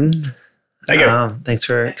 Welcome, Jordan. Thank you. Thanks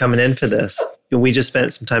for coming in for this. We just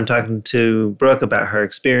spent some time talking to Brooke about her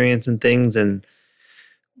experience and things. And,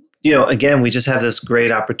 again, we just have this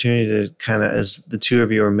great opportunity to kind of, as the two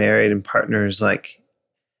of you are married and partners, like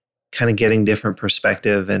kind of getting different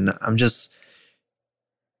perspective. And I'm just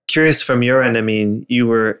curious from your end. I mean, you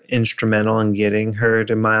were instrumental in getting her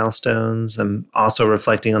to Milestones. I'm also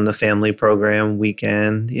reflecting on the family program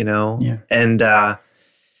weekend, and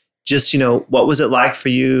just, what was it like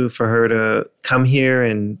for her to come here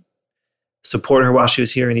and support her while she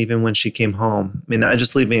was here and even when she came home? I mean, I'm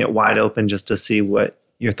just leaving it wide open just to see what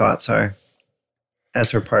your thoughts are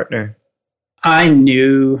as her partner. I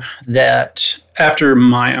knew that after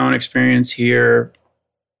my own experience here,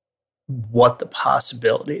 what the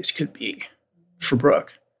possibilities could be for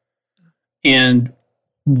Brooke and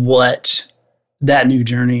what that new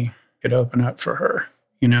journey could open up for her,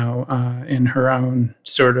 in her own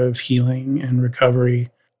sort of healing and recovery.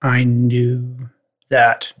 I knew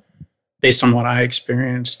that based on what I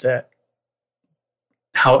experienced, that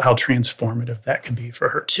how transformative that could be for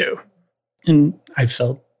her too. And I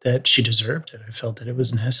felt that she deserved it. I felt that it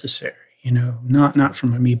was necessary, not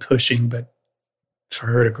from me pushing, but for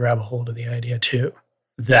her to grab a hold of the idea too,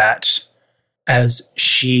 that as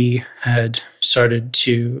she had started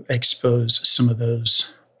to expose some of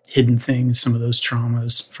those hidden things, some of those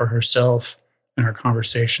traumas for herself in our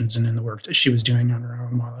conversations and in the work that she was doing on her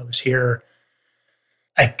own while I was here,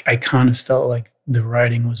 I kind of felt like the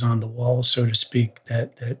writing was on the wall, so to speak,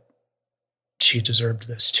 that she deserved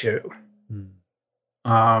this too.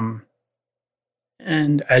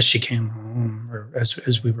 And as she came home, or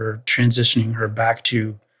as we were transitioning her back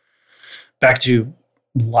to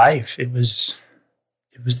life, it was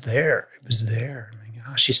there. It was there. I mean,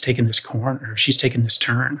 she's taken this corner. She's taken this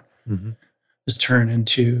turn. This turn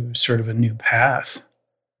into sort of a new path,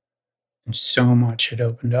 and so much had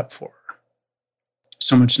opened up for her.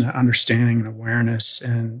 So much understanding and awareness,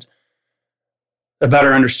 and about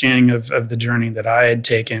her understanding of the journey that I had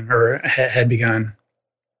taken or had begun,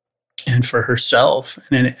 and for herself.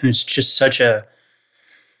 And it's just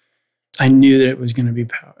I knew that it was going to be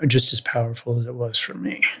just as powerful as it was for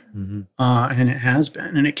me. And it has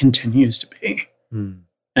been, and it continues to be.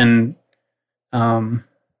 And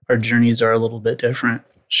our journeys are a little bit different.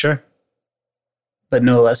 Sure. But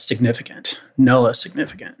no less significant.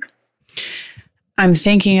 I'm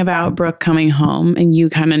thinking about Brooke coming home and you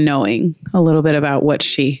kind of knowing a little bit about what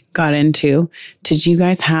she got into. Did you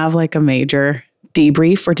guys have like a major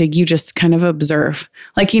debrief, or did you just kind of observe?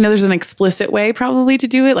 Like, there's an explicit way probably to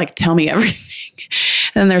do it, like tell me everything.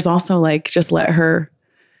 And there's also like just let her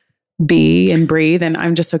be and breathe. And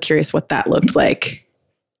I'm just so curious what that looked like.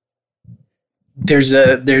 There's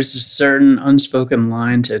a certain unspoken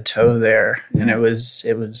line to toe there, and there was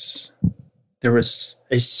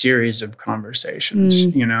a series of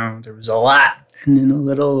conversations. There was a lot and then a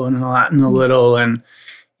little and a lot and a little, and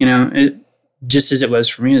it just as it was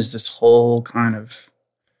for me, is this whole kind of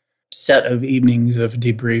set of evenings of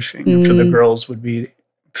debriefing. For the girls would be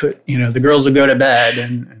the girls would go to bed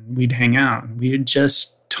and we'd hang out and we'd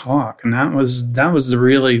just talk, and that was the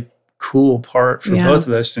really cool part for both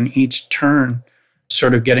of us. And each turn,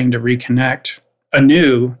 sort of getting to reconnect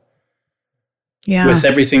anew with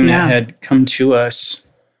everything that had come to us.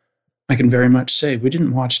 I can very much say we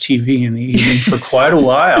didn't watch TV in the evening for quite a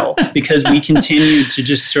while because we continued to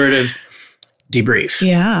just sort of debrief.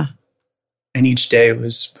 Yeah. And each day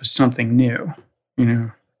was something new,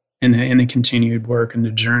 in the continued work and the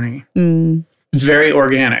journey. Very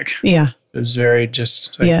organic. Yeah. It was very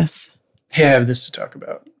just like, yes. Hey, I have this to talk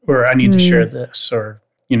about, or I need to share this, or,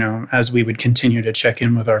 as we would continue to check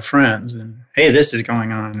in with our friends and, hey, this is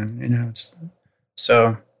going on. And, it's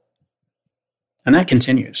so, and that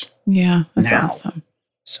continues. Yeah. That's now. awesome.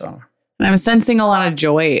 So, and I'm sensing a lot of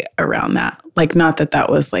joy around that. Like, not that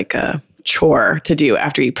was like a chore to do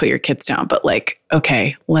after you put your kids down, but like,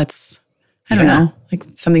 okay, I don't know, like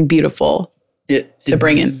something beautiful to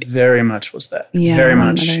bring in. Very much was that. Yeah,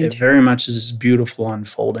 It very much is this beautiful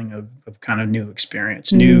unfolding of kind of new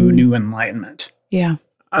experience, new enlightenment. Yeah.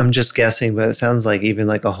 I'm just guessing, but it sounds like even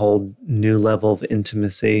like a whole new level of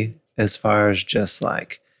intimacy as far as just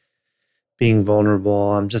like being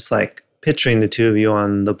vulnerable. I'm just like picturing the two of you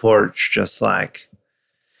on the porch, just like,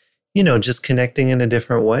 just connecting in a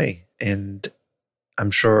different way. And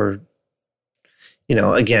I'm sure,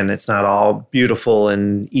 again, it's not all beautiful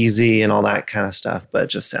and easy and all that kind of stuff, but it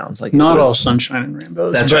just sounds like not all sunshine and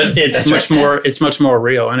rainbows. That's but right. It's much more. It's much more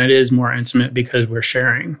real, and it is more intimate because we're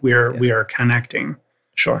sharing. We are connecting.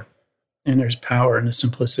 Sure. And there's power in the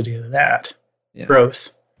simplicity of that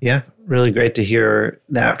growth. Yeah, really great to hear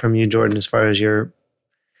that from you, Jordan, as far as your,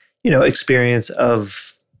 experience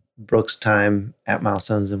of Brooke's time at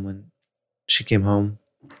Milestones and when she came home.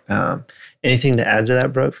 Anything to add to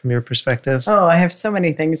that, Brooke, from your perspective? Oh, I have so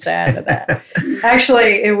many things to add to that.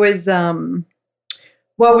 Actually, it was I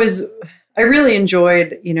really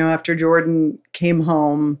enjoyed, after Jordan came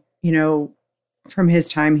home, from his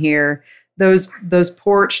time here, those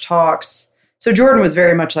porch talks. So Jordan was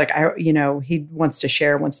very much like, he wants to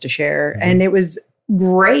share. Mm-hmm. And it was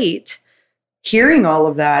great hearing all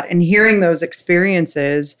of that and hearing those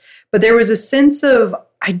experiences. But there was a sense of,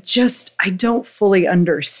 I don't fully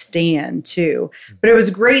understand too. But it was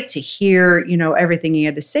great to hear, everything he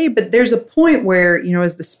had to say. But there's a point where,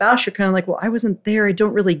 as the spouse, you're kind of like, well, I wasn't there. I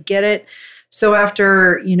don't really get it. So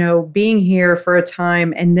after, being here for a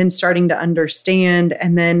time and then starting to understand,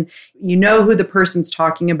 and then who the person's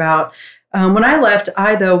talking about. When I left,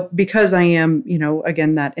 because I am,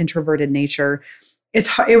 again, that introverted nature,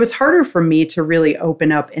 it was harder for me to really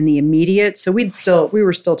open up in the immediate. So we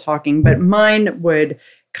were still talking, but mine would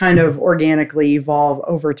kind of organically evolve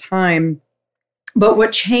over time. But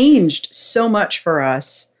what changed so much for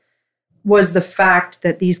us was the fact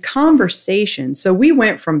that these conversations, so we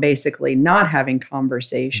went from basically not having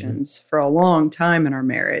conversations for a long time in our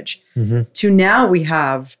marriage to now we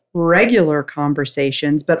have regular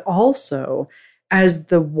conversations, but also as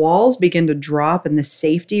the walls begin to drop and the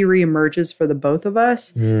safety reemerges for the both of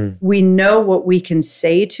us, we know what we can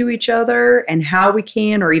say to each other and how we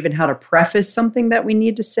can, or even how to preface something that we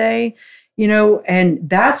need to say, and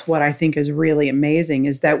that's what I think is really amazing,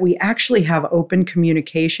 is that we actually have open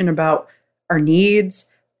communication about our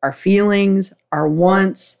needs, our feelings, our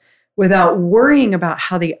wants, without worrying about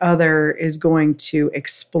how the other is going to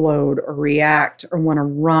explode or react or want to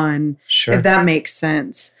run, if that makes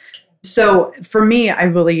sense. So for me, I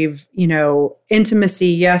believe, intimacy,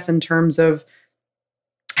 yes, in terms of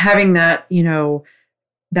having that,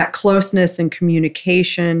 that closeness and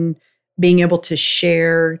communication, being able to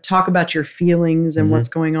share, talk about your feelings and what's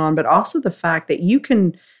going on, but also the fact that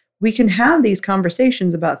we can have these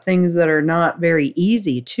conversations about things that are not very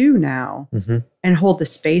easy too now and hold the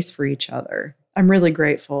space for each other. I'm really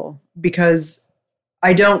grateful because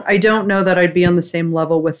I don't know that I'd be on the same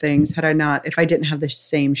level with things if I didn't have the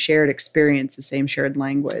same shared experience, the same shared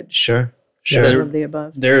language. Sure. All of the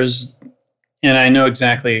above. And I know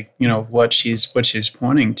exactly, what she's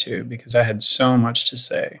pointing to, because I had so much to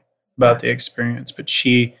say about the experience, but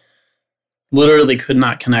she literally could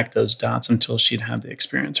not connect those dots until she'd had the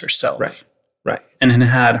experience herself. Right. And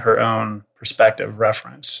had her own perspective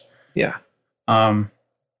reference. Yeah.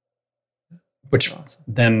 Which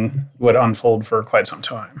then would unfold for quite some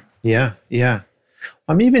time. Yeah.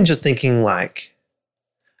 I'm even just thinking like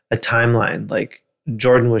a timeline, like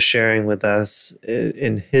Jordan was sharing with us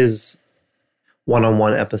in his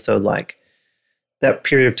one-on-one episode, like that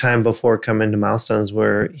period of time before coming to Milestones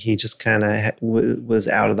where he just kind of was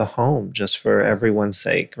out of the home just for everyone's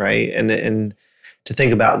sake, right? And to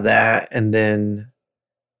think about that, and then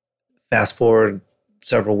fast forward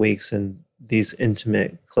several weeks and these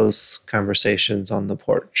intimate, close conversations on the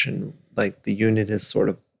porch, and like the unit is sort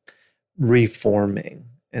of reforming,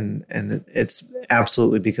 and it's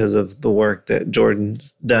absolutely because of the work that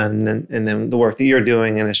Jordan's done, and then the work that you're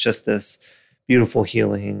doing, and it's just this beautiful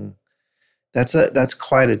healing. That's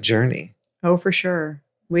quite a journey. Oh, for sure.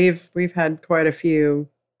 We've had quite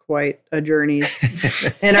a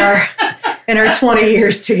journeys in our 20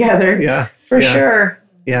 years together. Yeah, for sure.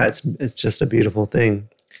 Yeah, it's just a beautiful thing.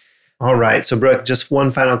 All right. So, Brooke, just one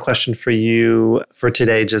final question for you for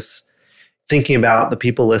today. Just thinking about the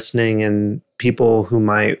people listening and people who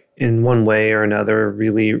might, in one way or another,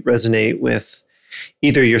 really resonate with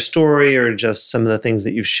either your story or just some of the things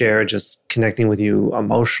that you share, just connecting with you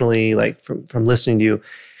emotionally, like from listening to you.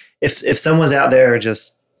 If someone's out there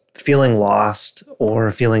just feeling lost or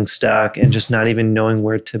feeling stuck and just not even knowing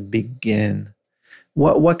where to begin,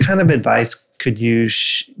 what kind of advice could you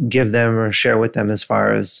give them or share with them as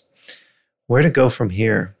far as where to go from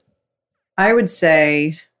here? I would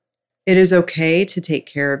say it is okay to take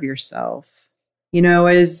care of yourself.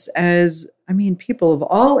 As people of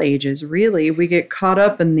all ages, really, we get caught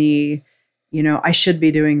up in the, I should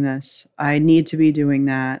be doing this. I need to be doing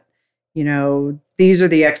that. These are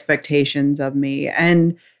the expectations of me.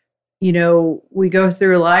 And, we go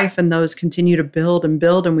through life and those continue to build and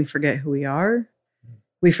build, and we forget who we are.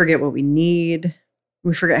 We forget what we need.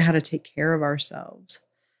 We forget how to take care of ourselves.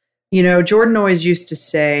 Jordan always used to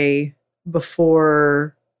say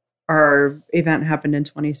before our event happened in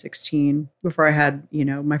 2016, before I had,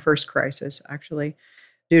 my first crisis, actually,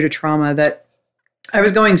 due to trauma, that I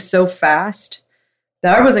was going so fast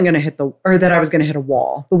that I wasn't going to that I was going to hit a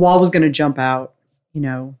wall. The wall was going to jump out,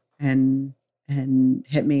 and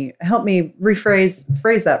hit me. Help me phrase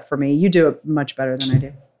that for me. You do it much better than I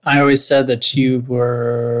do. I always said that you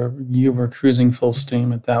were cruising full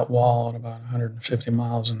steam at that wall at about 150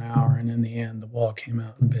 miles an hour, and in the end, the wall came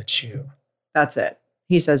out and bit you. That's it.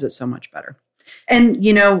 He says it so much better. And,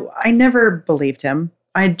 I never believed him.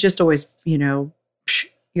 I just always, you're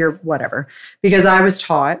whatever. Because I was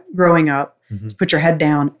taught growing up to put your head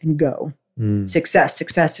down and go. Success,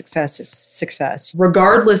 success, success, success,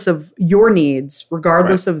 regardless of your needs,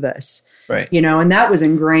 regardless of this. Right. And that was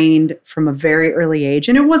ingrained from a very early age.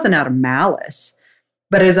 And it wasn't out of malice.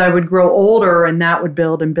 But as I would grow older and that would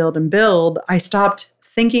build and build and build, I stopped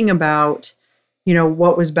thinking about,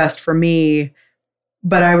 what was best for me,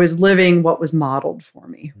 but I was living what was modeled for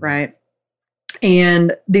me, right?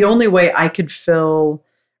 And the only way I could fill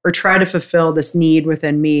or try to fulfill this need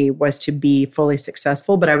within me was to be fully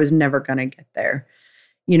successful, but I was never going to get there,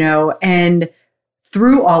 and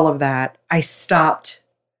through all of that, I stopped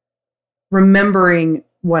remembering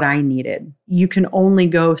what I needed. You can only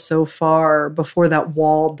go so far before that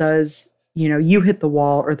wall does, you hit the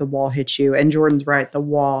wall or the wall hits you. And Jordan's right, the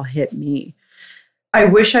wall hit me. I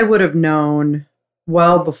wish I would have known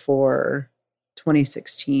well before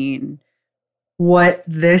 2016 what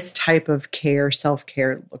this type of care,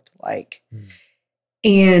 self-care looked like.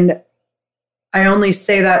 And I only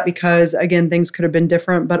say that because, again, things could have been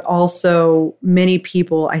different, but also many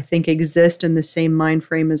people, I think, exist in the same mind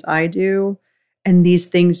frame as I do. And these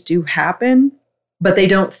things do happen, but they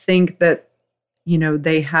don't think that,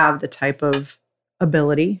 they have the type of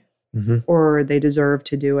ability or they deserve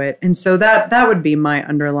to do it. And so that would be my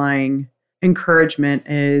underlying encouragement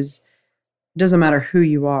is it doesn't matter who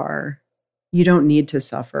you are. You don't need to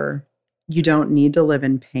suffer. You don't need to live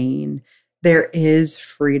in pain. There is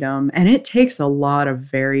freedom, and it takes a lot of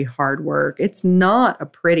very hard work. It's not a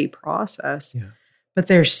pretty process, but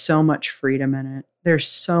there's so much freedom in it. There's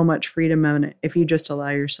so much freedom in it if you just allow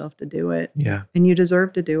yourself to do it. Yeah. And you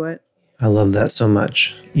deserve to do it. I love that so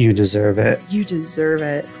much. You deserve it. You deserve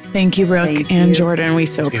it. Thank you, Brooke Thank and you. Jordan. We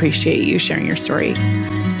so appreciate you sharing your story.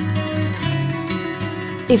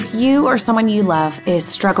 If you or someone you love is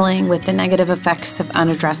struggling with the negative effects of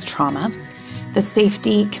unaddressed trauma, the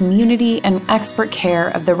safety, community, and expert care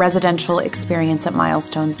of the residential experience at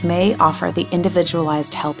Milestones may offer the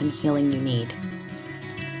individualized help and healing you need.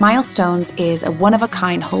 Milestones is a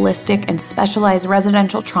one-of-a-kind, holistic, and specialized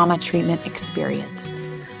residential trauma treatment experience,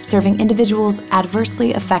 serving individuals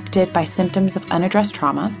adversely affected by symptoms of unaddressed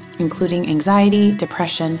trauma, including anxiety,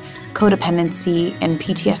 depression, codependency, and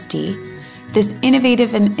PTSD. This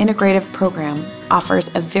innovative and integrative program offers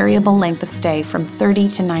a variable length of stay from 30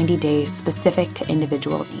 to 90 days specific to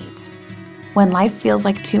individual needs. When life feels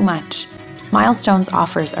like too much, Milestones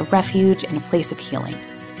offers a refuge and a place of healing.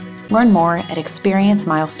 Learn more at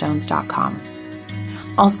experiencemilestones.com.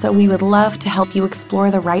 Also, we would love to help you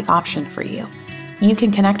explore the right option for you. You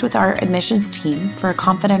can connect with our admissions team for a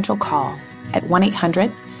confidential call at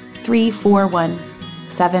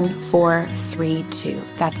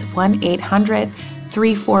 1-800-341-7432. That's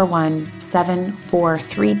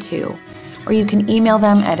 1-800-341-7432. Or you can email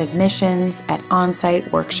them at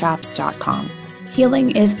admissions@onsiteworkshops.com.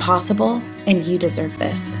 Healing is possible, and you deserve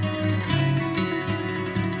this.